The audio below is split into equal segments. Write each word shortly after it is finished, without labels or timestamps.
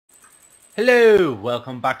Hello,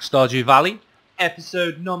 welcome back Stardew Valley,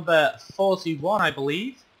 episode number 41 I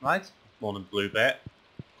believe, right? Morning Blue Bear,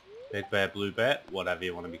 Big Bear, Blue Bear, whatever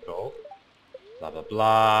you want to be called. Blah blah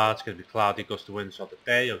blah, it's going to be cloudy, gust of winds of the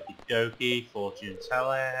day, okie dokie, fortune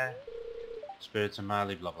teller, spirits and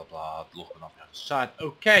Miley, blah blah blah, looking off the other side.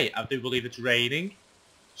 Okay, I do believe it's raining,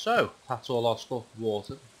 so that's all our stuff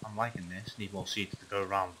watered. I'm liking this, need more seeds to go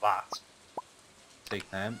around that. Take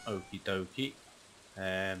them, okie dokie.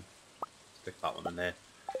 Stick that one in there.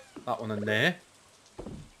 That one in there.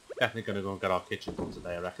 Definitely going to go and get our kitchen done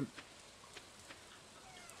today, I reckon.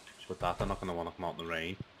 Just with that, they're not going to want to come out in the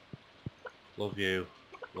rain. Love you.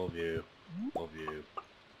 Love you. Love you.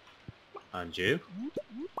 And you.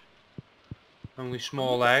 Only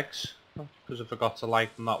small eggs. Because I forgot to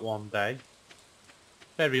like them that one day.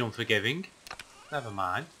 Very unforgiving. Never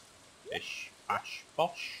mind. Bish, bash,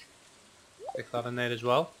 bosh. Stick that in there as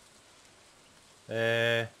well.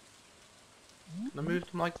 Can I move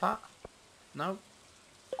them like that? No?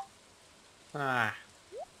 Ah.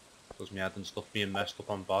 Does my head and stuff being messed up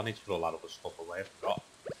on bar. I need to throw a lot of the stuff away. I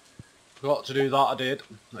forgot to do that. I did.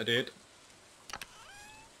 Need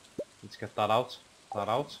to get that out.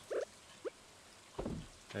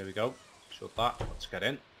 There we go. Shut that. Let's get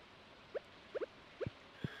in.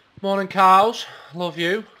 Morning cows. Love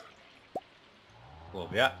you.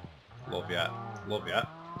 Love ya. Love ya. Love ya.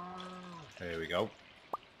 There we go.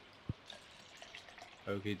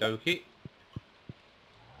 Okie dokie.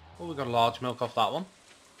 Oh, we got a large milk off that one.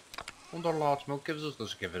 Wonder what large milk gives us.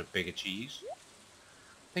 Does it give it a bigger cheese?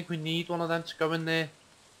 I think we need one of them to go in there.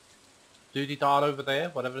 Doody dart over there,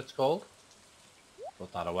 whatever it's called.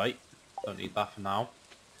 Put that away. Don't need that for now.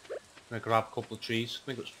 I'm gonna grab a couple of trees. I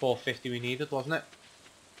think it was 450 we needed, wasn't it?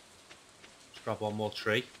 Let's grab one more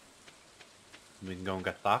tree. And we can go and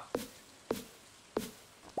get that.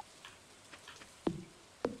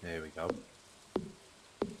 There we go.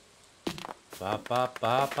 No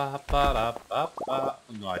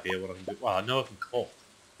idea what I can do. Well, I know I can cut,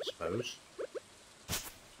 I suppose.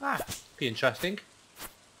 Be interesting.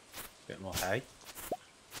 Bit more hay.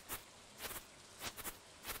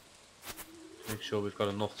 Make sure we've got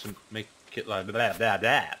enough to make it like blah blah blah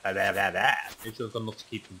blah blah blah blah. Make sure we've got enough to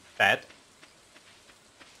keep them fed.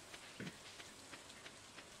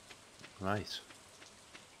 Right.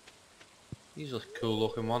 He's a cool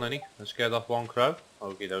looking one, isn't he? Let's get off one crow.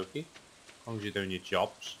 Okie dokie. As long as you're doing your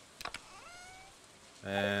jobs.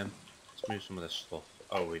 Let's move some of this stuff.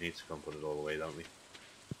 Oh, we need to go and put it all away, don't we?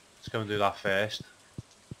 Let's go and do that first.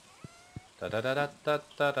 Da da da da da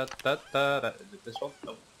da da da da. Is it this one?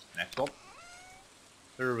 No, it's the next one.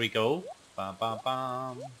 There we go. Bam bam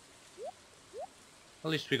bam. At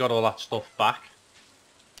least we got all that stuff back.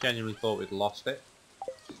 Genuinely thought we'd lost it.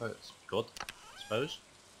 So it's good, I suppose.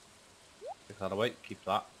 Take that away, keep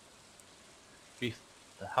that. We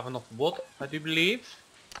have enough wood, I do believe.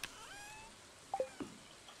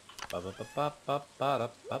 I've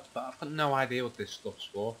got no idea what this stuff's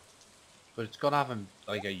for. But it's got to have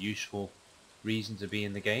like a useful reason to be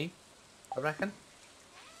in the game, I reckon.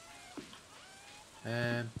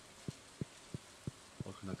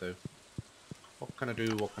 What can I do? What can I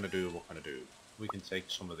do? We can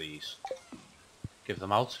take some of these. Give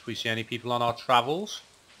them out if we see any people on our travels.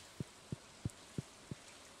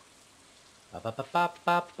 Look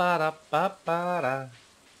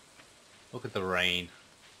at the rain.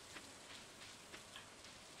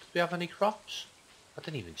 Did we have any crops? I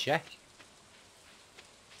didn't even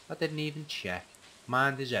check.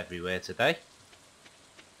 Mind is everywhere today.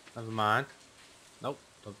 Never mind. Nope,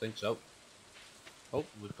 don't think so. Oh,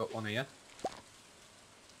 we've got one here.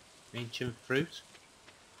 Ancient fruit.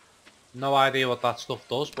 No idea what that stuff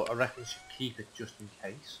does, but I reckon we should keep it just in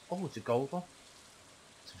case. Oh, it's a gold one.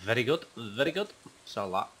 It's very good, very good.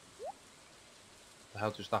 Sell that. What the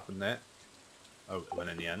hell just happened there? Oh, it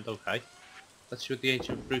went in the end, okay. Let's see what the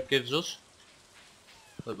ancient fruit gives us.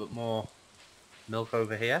 A little bit more milk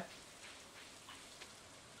over here.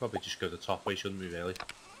 Probably just go the top way, shouldn't we really?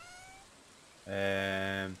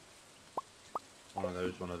 One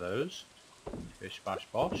of those. Bish bash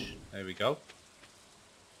bosh. There we go.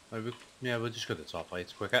 Maybe, yeah, we'll just go the top way,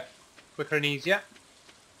 it's quicker. Quicker and easier.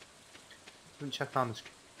 Haven't checked down this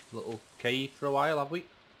little cave for a while, have we?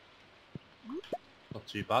 Not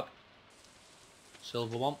too bad.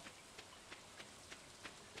 Silver one.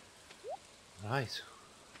 Right.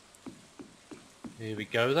 Here we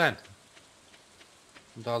go then.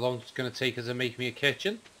 And how long it's going to take us to make me a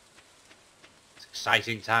kitchen? It's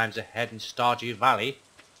exciting times ahead in Stardew Valley.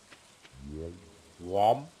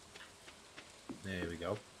 Whom. There we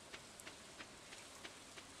go.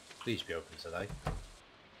 Please be open today.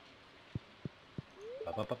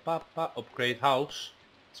 Upgrade house.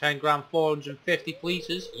 10 grand 450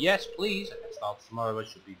 pleases. Yes please. I can start tomorrow. I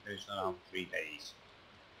should be finished in around 3 days.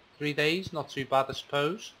 3 days, not too bad I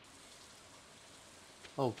suppose.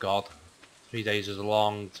 Oh god. 3 days is a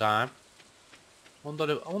long time. I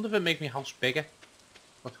wonder if it make my house bigger.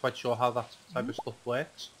 Not quite sure how that type of stuff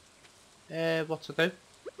works. What to do?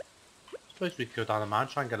 Suppose we could go down the mine,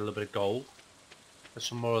 try and get a little bit of gold. There's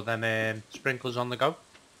some more of them sprinklers on the go.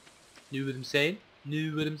 Knew what I'm saying?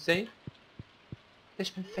 Knew what I'm saying? It's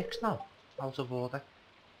been fixed now. Out of order.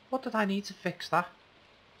 What did I need to fix that?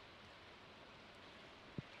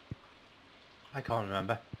 I can't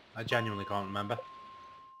remember. I genuinely can't remember.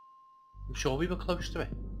 I'm sure we were close to it.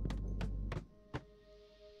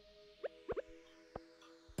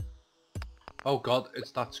 Oh god,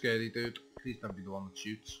 it's that scary dude. Please don't be the one that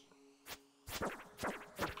shoots.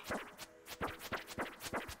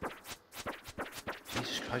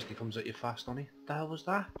 Jesus Christ, he comes at you fast, doesn't he? What the hell was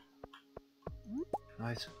that?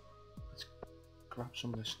 Right, let's grab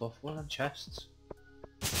some of this stuff. What are them chests?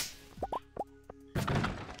 A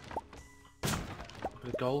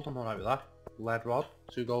bit of gold, I'm alright with that. Lead rod,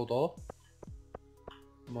 2 gold ore.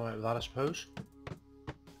 I'm alright with that, I suppose.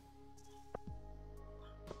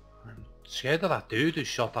 I'm scared of that dude who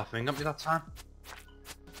shot that thing at me that time.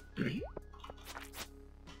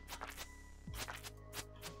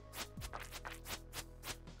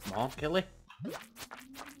 Come on, kill it.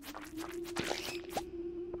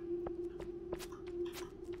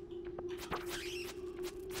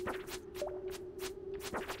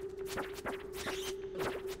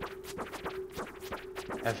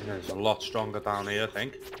 Everything is a lot stronger down here, I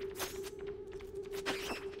think.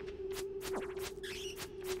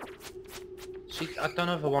 See, I don't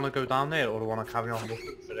know if I want to go down there or I want to carry on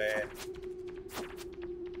looking for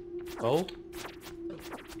gold.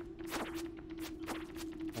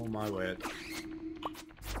 Oh my word.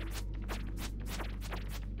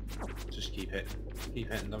 Just keep hitting.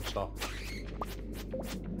 Keep hitting, don't stop.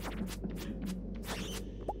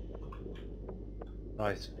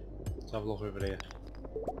 Right, let's have a look over here.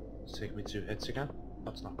 It's taking me 2 hits again.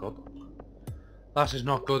 That's not good. That is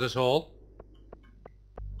not good at all.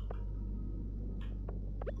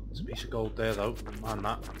 There's a piece of gold there though, and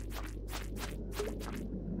that.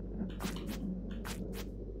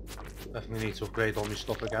 Definitely need to upgrade all my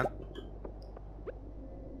stuff again.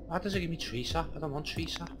 Why does it give me tree sap? I don't want tree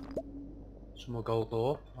sap. Some more gold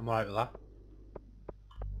ore. I'm alright with that.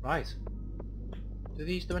 Right. Do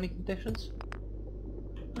these do anything different?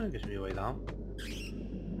 That gives me a way down.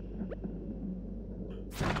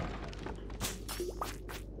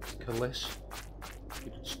 Kill this.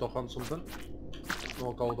 Keep it stuck on something.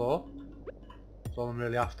 More gold ore. That's all I'm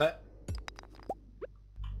really after.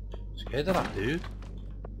 Scared of that dude.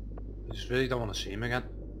 I just really don't want to see him again.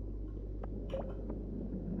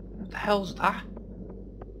 What the hell's that?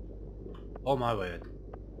 Oh my word.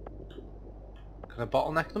 Can I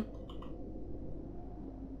bottleneck them?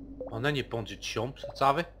 Oh, and then you bunch of chumps, let's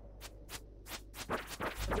have it.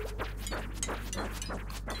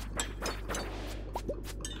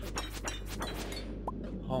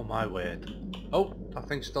 Oh my word. Oh, that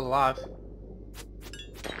thing's still alive.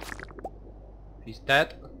 He's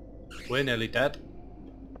dead. We're nearly dead.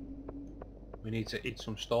 We need to eat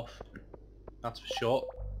some stuff. That's for sure.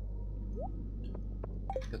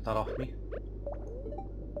 Get that off me.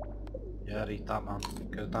 Yeah, eat that, man.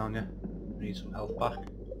 Get it down, yeah. We need some health back.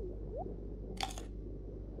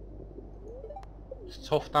 It's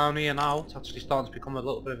tough down here now. It's actually starting to become a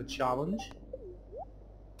little bit of a challenge.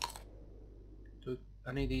 Do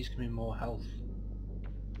any of these give me more health?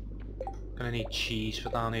 Gonna need cheese for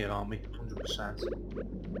down here, aren't we? 100%.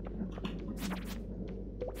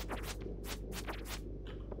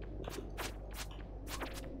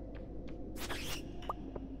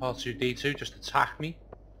 R2D2 just attacked me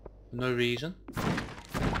for no reason.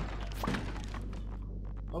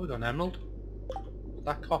 Oh, we got an emerald.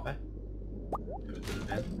 That copper. Give it to the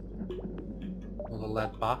bin. Another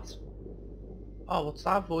lead bat. Oh, what's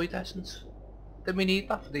that? Void essence. Didn't we need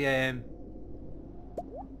that for the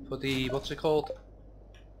what's it called?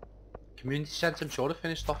 Community centre. I'm sure I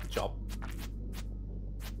finished off the job.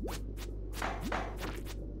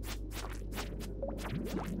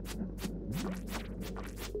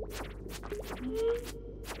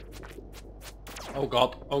 Oh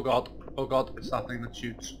god, oh god, oh god, it's that thing that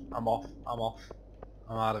shoots. I'm off, I'm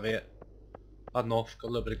out of here. Had enough, got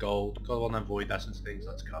a little bit of gold, got one of them void essence things,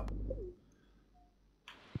 let's go.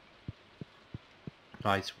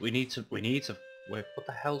 Right, we need to, wait, what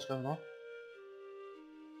the hell's going on?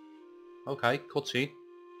 Okay, cutscene.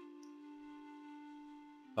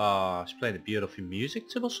 Ah, it's playing the beautiful music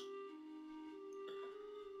to us.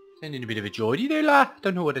 Sending a bit of a Geordie there, lad.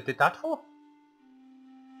 Don't know what I did that for.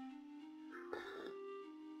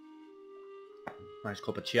 Nice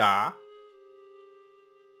cup of cha.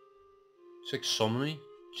 She's like summoning.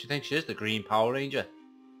 She thinks she is the Green Power Ranger.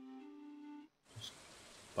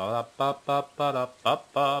 Why are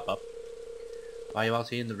you out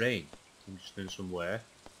here in the rain? I'm just doing some work.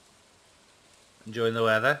 Enjoying the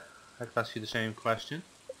weather? I could ask you the same question.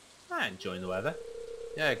 Enjoying the weather.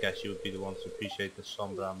 Yeah, I guess you would be the one to appreciate the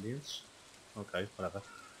somber ambience. Okay, whatever.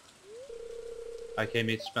 I came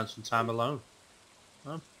here to spend some time alone.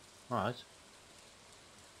 Oh, alright. Do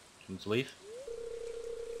you want to leave?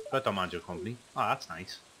 But I don't mind your company. Oh, that's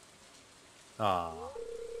nice. Ah,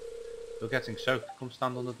 you're getting soaked. Come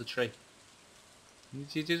stand under the tree.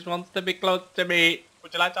 She just wants to be close to me.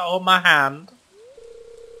 Would you like to hold my hand?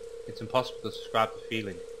 It's impossible to describe the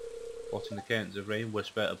feeling. Watching the curtains of rain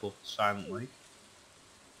whisper above the silent lake.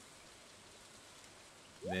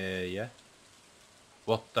 Yeah.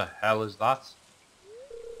 What the hell is that?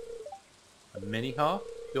 A mini harp?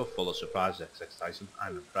 You're full of surprises, XX Tyson.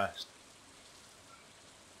 I'm impressed.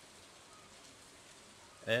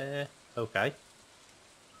 Okay.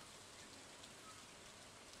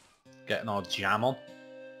 Getting our jam on.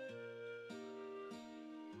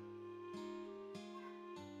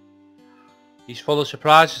 He's full of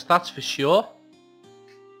surprises, that's for sure.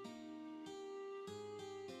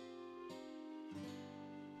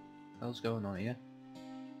 What hell's going on here?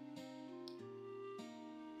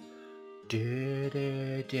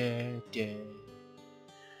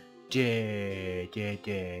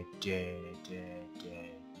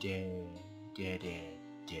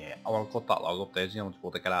 I want to cut that log up there, so you don't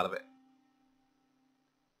want to get out of it.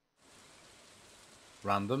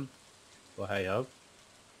 Random, but hey ho.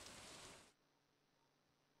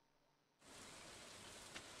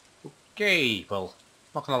 Okay, well,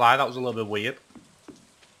 not gonna lie, that was a little bit weird.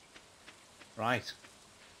 Right,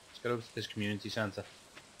 let's get over to this community centre.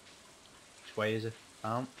 Which way is it?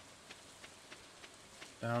 Down.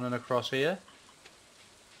 Down and across here.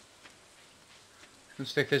 Gonna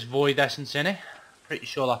stick this void essence in it. Pretty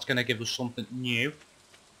sure that's gonna give us something new.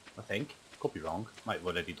 I think. Could be wrong. Might have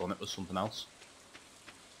already done it with something else.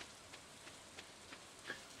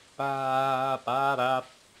 Ba ba da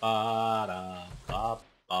ba da ba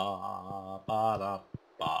ba ba da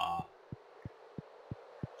ba.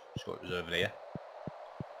 Sure it was over there.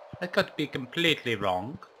 I could be completely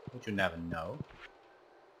wrong, but you never know.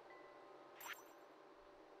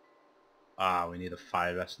 Ah, we need a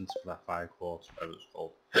fire essence for that fire quartz, whatever it's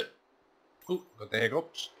called. Ooh, got the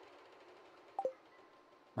hiccups.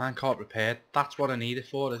 Minecart repaired. That's what I need it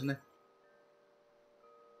for, isn't it?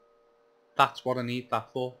 That's what I need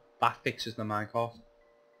that for. That fixes the minecart.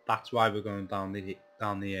 That's why we're going down the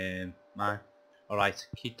mine. Alright,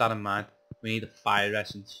 keep that in mind. We need a fire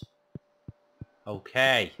essence.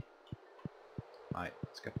 Okay. Right,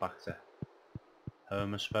 let's get back to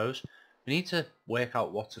home, I suppose. We need to work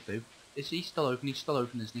out what to do. Is he still open? He's still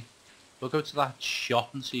open, isn't he? We'll go to that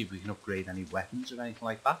shop and see if we can upgrade any weapons or anything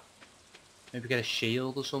like that. Maybe get a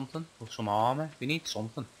shield or something, or some armour. We need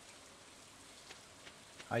something.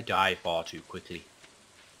 I die far too quickly.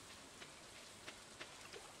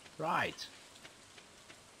 Right.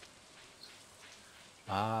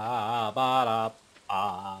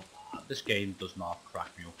 This game does not crack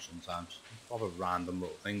me up sometimes. Other random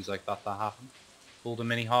little things like that happen. Pulled a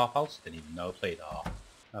mini harp out. Didn't even know I played a harp.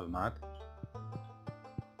 Never mind.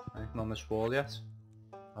 Anything on this wall yet?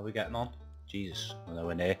 How are we getting on? Jesus, we're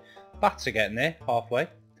nowhere near. Bats are getting there, halfway.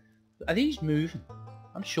 Are these moving?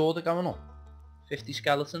 I'm sure they're going up. 50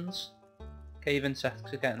 skeletons. Cave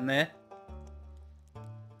insects are getting there.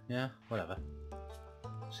 Yeah, whatever.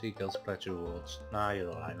 Seagulls pledge rewards. Nah,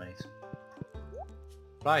 you're alright, mate.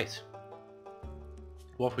 Right.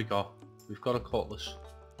 What have we got? We've got a cutlass.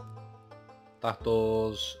 That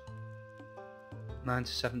does 9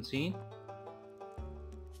 to 17.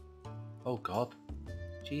 Oh god.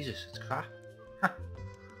 Jesus, it's crap.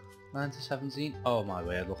 9 to 17. Oh my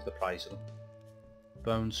word, look at the price of them.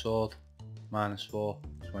 Bone sword, -4,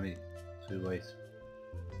 22 weight.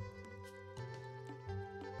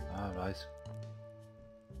 Alright.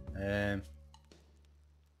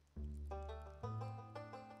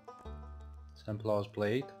 Templar's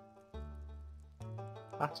blade.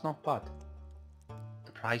 That's not bad.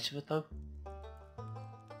 The price of it though.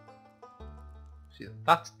 See,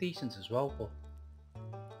 that's decent as well, but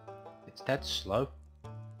it's dead slow.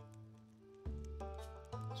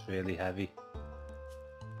 It's really heavy.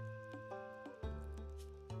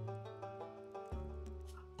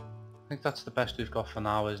 I think that's the best we've got for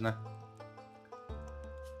now, isn't it?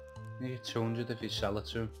 You get 200 if you sell it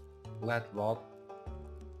to him. Lead rod.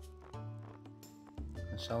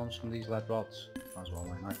 sell him some of these lead rods. Might as well,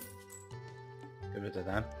 might I? Get rid of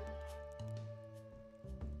them.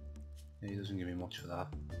 Yeah, he doesn't give me much for that.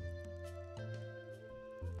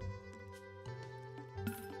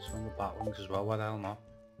 Some of the bat wings as well, why the hell not?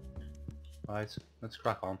 Right, let's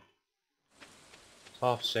crack on. It's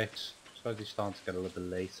 6:30, it's already starting to get a little bit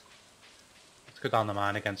late. Let's go down the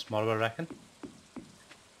mine again tomorrow, I reckon.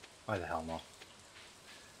 Why the hell not?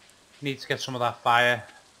 Need to get some of that fire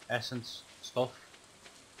essence stuff.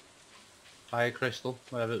 Fire crystal,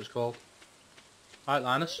 whatever it was called. Right,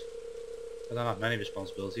 Linus. I don't have many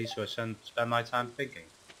responsibilities, so I spend my time thinking.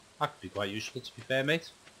 That could be quite useful, to be fair,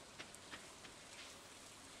 mate.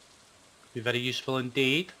 Could be very useful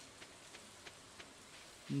indeed.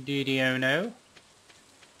 Indeedy oh no.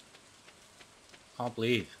 Can't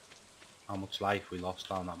believe how much life we lost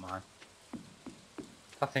down that mine.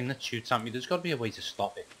 That thing that shoots at me, there's got to be a way to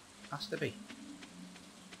stop it. Has to be.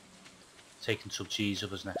 Taking some cheese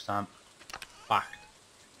of us next time. Fact.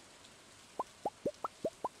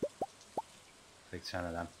 Take 10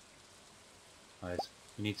 of them. Right,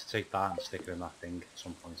 we need to take that and stick it in that thing at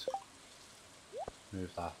some point.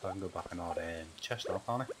 Move that. I can go back in our chest now,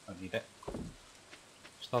 can't I? Don't need it.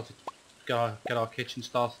 Started get our kitchen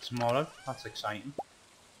started tomorrow. That's exciting.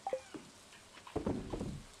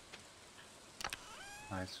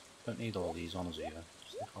 Right, don't need all these on us either.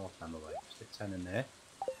 Stick half them away. Stick 10 in there.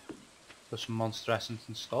 Put some monster essence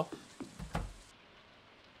and stuff.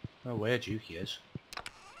 Oh, where Dukey is.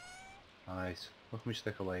 Right, what can we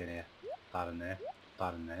stick away in here? That in there.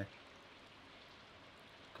 That in there.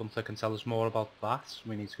 Gunther can tell us more about that.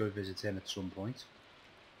 We need to go visit him at some point.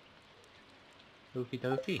 Okie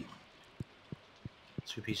dokie.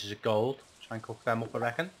 2 pieces of gold. Try and cook them up, I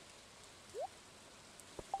reckon.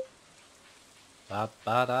 Ba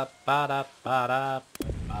ba da ba da ba da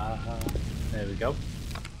ba. There we go.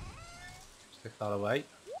 Stick that away.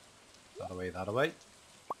 That away, that away.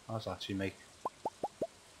 Let's actually make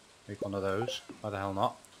one of those. Why the hell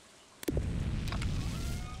not?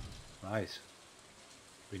 Right.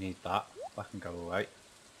 We need that. That can go away.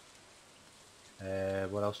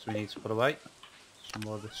 What else do we need to put away? Some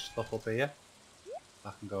more of this stuff up here.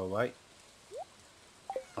 That can go away.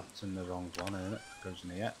 That's in the wrong one, isn't it? It goes in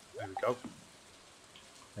here. There we go.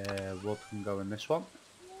 Wood can go in this one.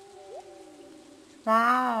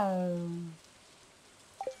 Wow.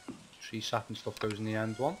 Tree sap and stuff goes in the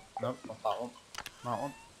end one. No, not that one. That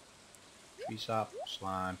one. Tree sap,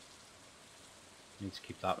 slime. We need to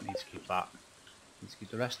keep that, we need to keep that. We need to keep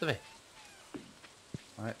the rest of it.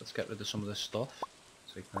 Right, let's get rid of some of this stuff.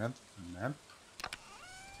 Take them and them.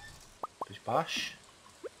 Bish bash.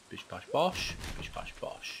 Bish bash bosh. Bish bash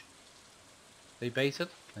bosh. They baited?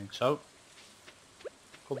 I think so.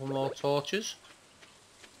 Couple more torches.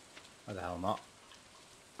 Why the hell not?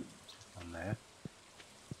 Stick on there.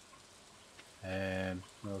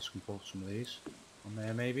 What else can put some of these? On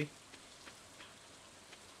there maybe.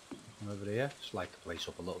 One over here. Just light the place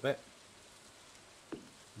up a little bit.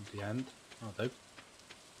 At the end. That'll do.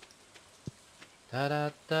 Da da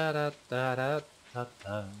da da da da da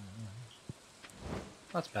da.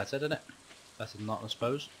 That's better, isn't it? Better than that, I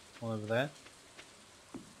suppose. One over there.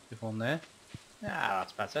 Give one there. Yeah,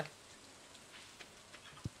 that's better.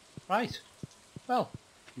 Right. Well,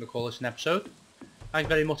 I'm going to call this an episode. Thank you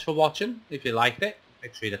very much for watching. If you liked it,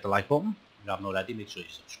 make sure you hit the like button. If you haven't already, make sure you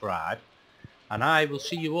subscribe. And I will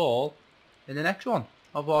see you all in the next one.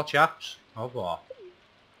 Au revoir, chaps. Au revoir.